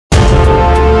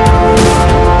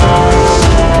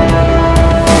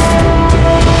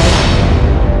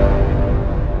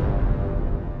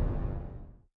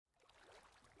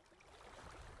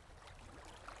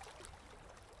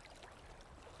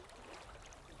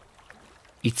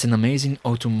It's an amazing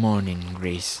autumn morning in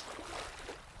Greece.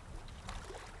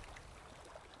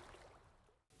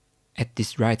 At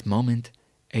this right moment,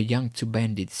 a young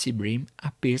two-banded sea bream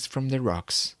appears from the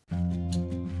rocks.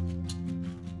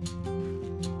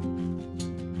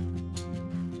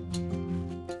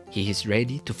 He is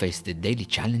ready to face the daily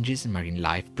challenges marine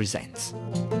life presents.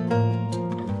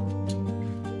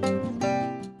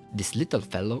 This little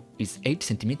fellow is 8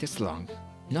 centimeters long,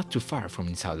 not too far from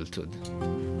its adulthood.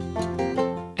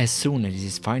 As soon as he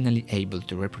is finally able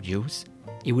to reproduce,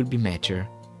 he will be mature,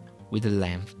 with a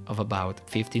length of about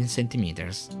 15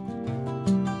 centimeters.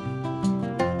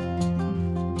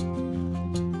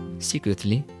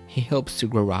 Secretly, he hopes to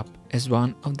grow up as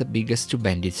one of the biggest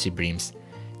two-banded sea breams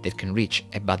that can reach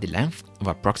a body length of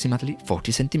approximately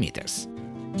 40 centimeters.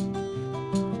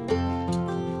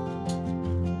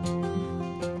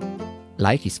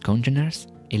 Like his congeners,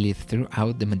 he lives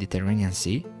throughout the Mediterranean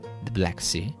Sea, the Black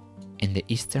Sea, and the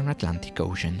Eastern Atlantic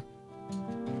Ocean.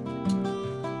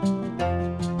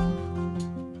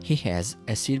 He has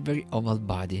a silvery oval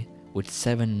body with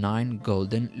 7-9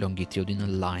 golden longitudinal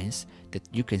lines that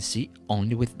you can see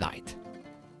only with light.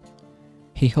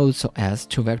 He also has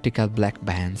 2 vertical black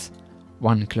bands,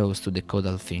 one close to the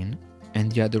caudal fin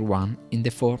and the other one in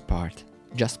the forepart,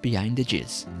 just behind the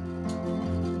gills.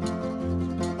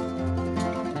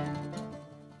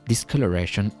 This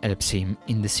coloration helps him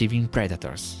in deceiving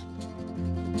predators.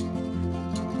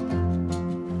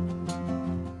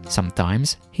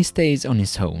 Sometimes he stays on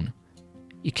his own.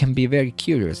 He can be very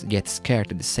curious yet scared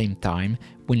at the same time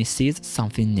when he sees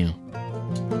something new.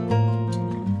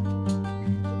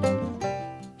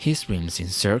 He swims in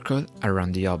circles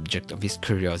around the object of his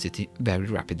curiosity very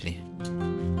rapidly.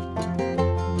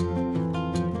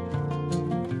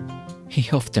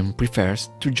 He often prefers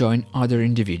to join other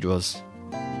individuals.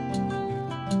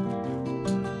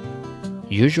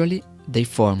 Usually, they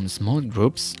form small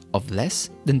groups of less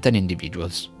than 10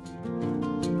 individuals.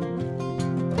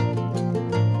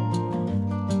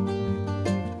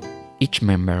 Each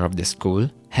member of the school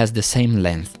has the same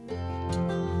length.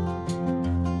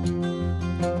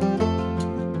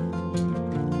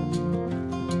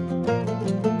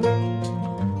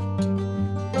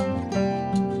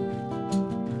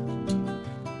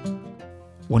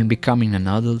 When becoming an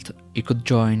adult, he could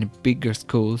join bigger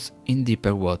schools in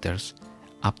deeper waters,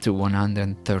 up to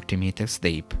 130 meters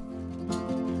deep.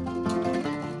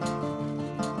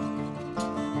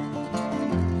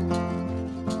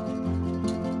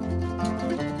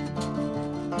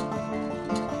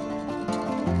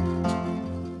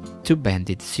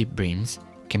 Two-banded sea breams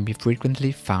can be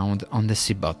frequently found on the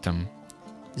sea bottom,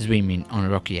 swimming on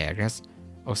rocky areas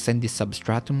or sandy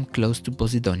substratum close to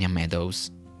Posidonia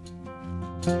meadows.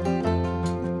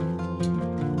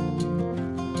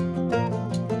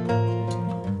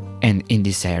 And in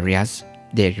these areas,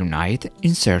 they unite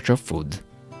in search of food.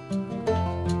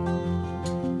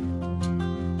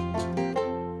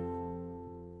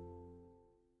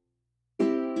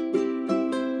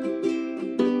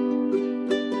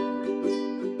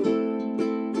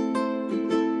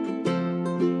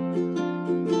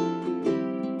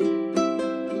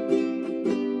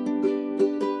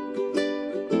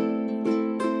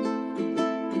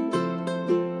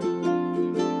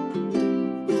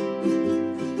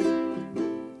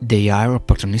 They are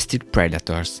opportunistic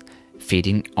predators,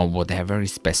 feeding on whatever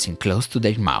is passing close to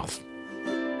their mouth.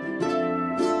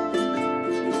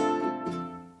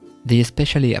 They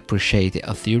especially appreciate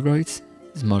ophiuroids,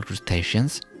 small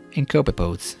crustaceans, and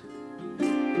copepods.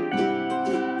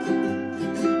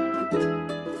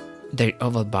 Their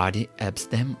oval body helps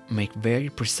them make very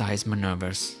precise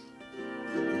maneuvers.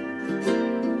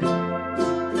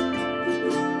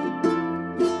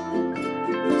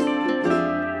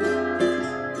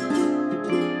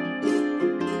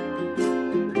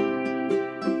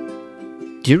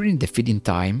 During the feeding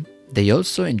time, they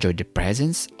also enjoy the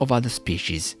presence of other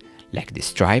species, like the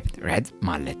striped red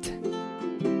mullet.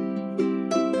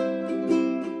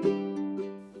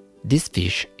 This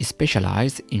fish is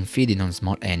specialized in feeding on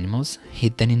small animals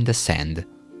hidden in the sand.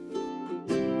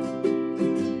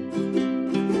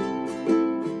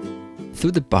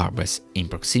 Through the barbers in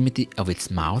proximity of its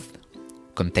mouth,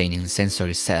 containing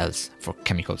sensory cells for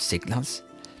chemical signals,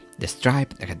 the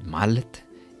striped red mullet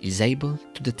is able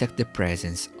to detect the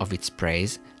presence of its prey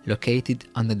located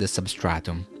under the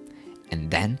substratum, and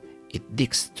then it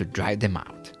digs to drive them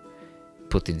out,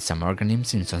 putting some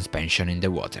organisms in suspension in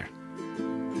the water.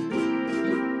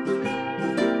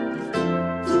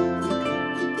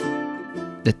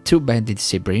 The two-banded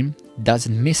sea bream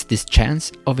doesn't miss this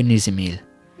chance of an easy meal,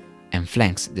 and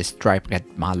flanks the striped red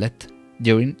mullet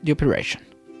during the operation.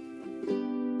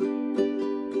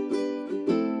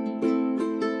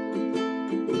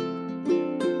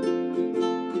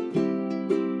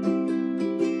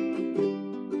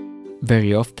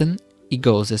 Very often, it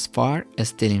goes as far as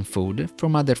stealing food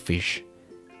from other fish,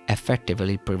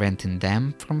 effectively preventing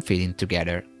them from feeding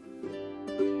together.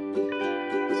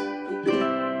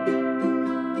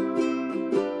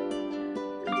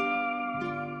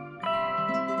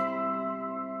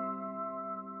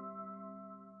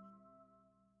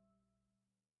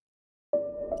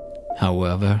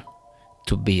 However,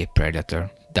 to be a predator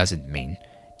doesn't mean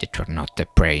that you're not a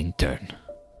prey in turn.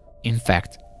 In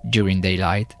fact, during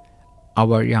daylight,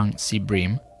 our young sea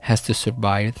bream has to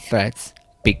survive threats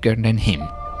bigger than him.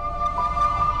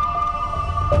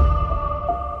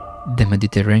 The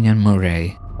Mediterranean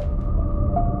moray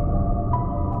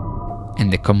and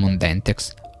the common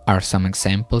dentex are some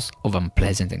examples of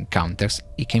unpleasant encounters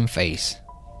he can face.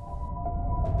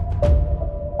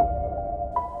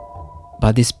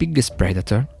 But his biggest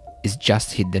predator is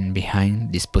just hidden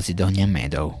behind this Posidonia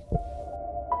meadow.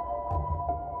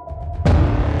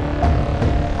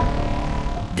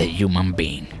 The human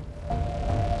being.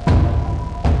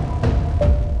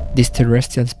 This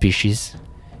terrestrial species,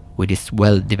 with its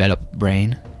well-developed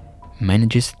brain,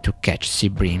 manages to catch sea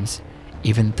breams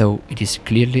even though it is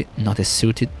clearly not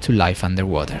suited to life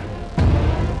underwater.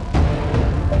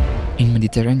 In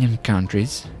Mediterranean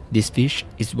countries, this fish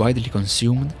is widely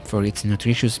consumed for its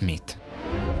nutritious meat.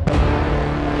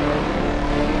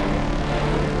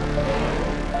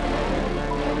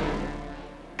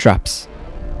 Traps,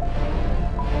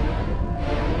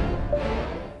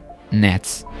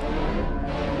 nets,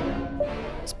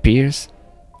 spears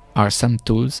are some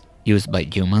tools used by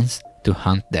humans to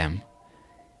hunt them,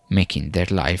 making their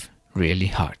life really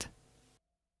hard.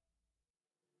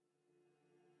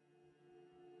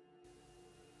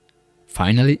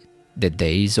 Finally, the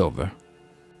day is over.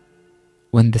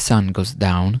 When the sun goes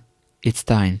down, it's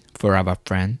time for our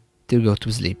friend to go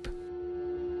to sleep.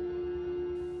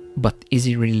 But is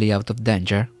he really out of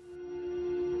danger?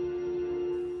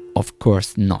 Of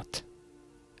course not.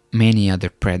 Many other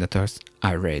predators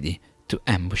are ready to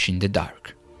ambush in the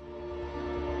dark.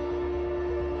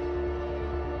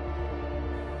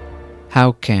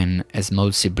 How can a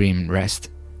small sea bream rest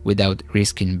without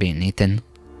risking being eaten?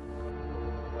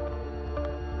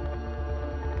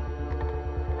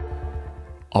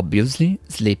 Obviously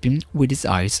sleeping with his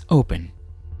eyes open.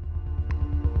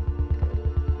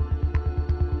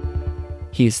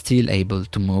 He is still able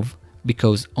to move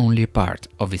because only part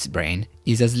of his brain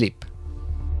is asleep.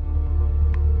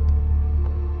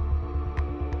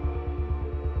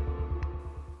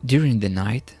 During the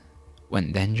night,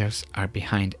 when dangers are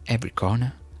behind every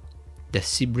corner, the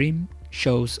sea bream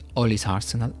shows all his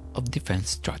arsenal of defense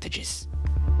strategies.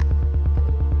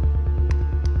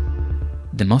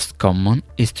 The most common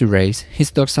is to raise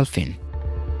his dorsal fin.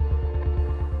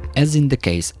 As in the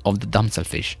case of the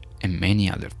damselfish and many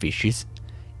other fishes,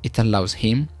 it allows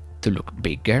him to look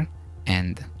bigger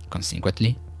and,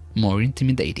 consequently, more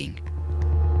intimidating.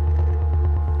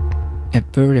 A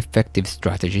very effective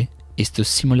strategy is to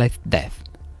simulate death,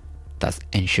 thus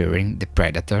ensuring the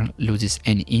predator loses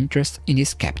any interest in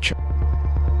his capture.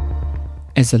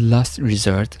 As a last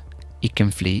resort, he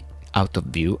can flee out of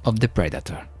view of the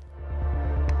predator.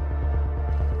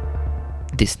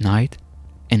 This night,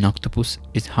 an octopus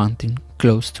is hunting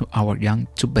close to our young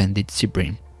two-banded sea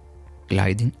bream,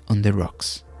 gliding on the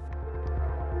rocks.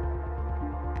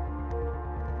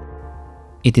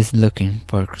 It is looking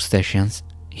for crustaceans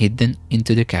hidden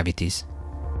into the cavities.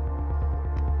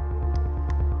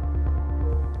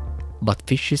 But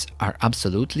fishes are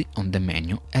absolutely on the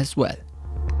menu as well.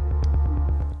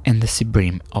 And the sea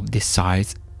bream of this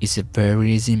size is a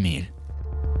very easy meal.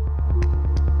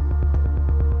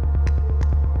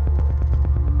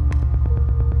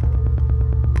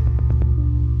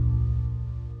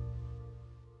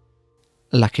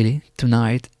 Luckily,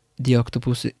 tonight the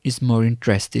octopus is more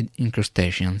interested in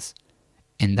crustaceans,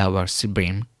 and our sea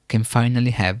bream can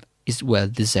finally have his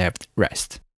well-deserved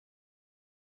rest.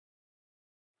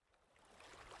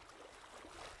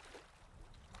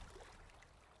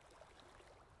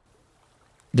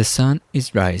 The sun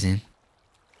is rising.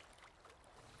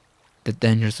 The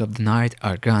dangers of the night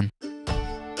are gone.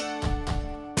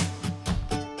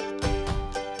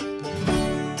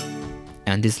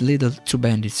 And this little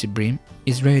two-banded sea bream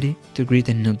is ready to greet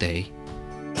a new day.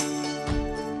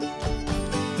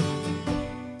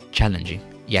 Challenging,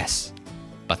 yes,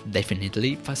 but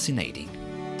definitely fascinating.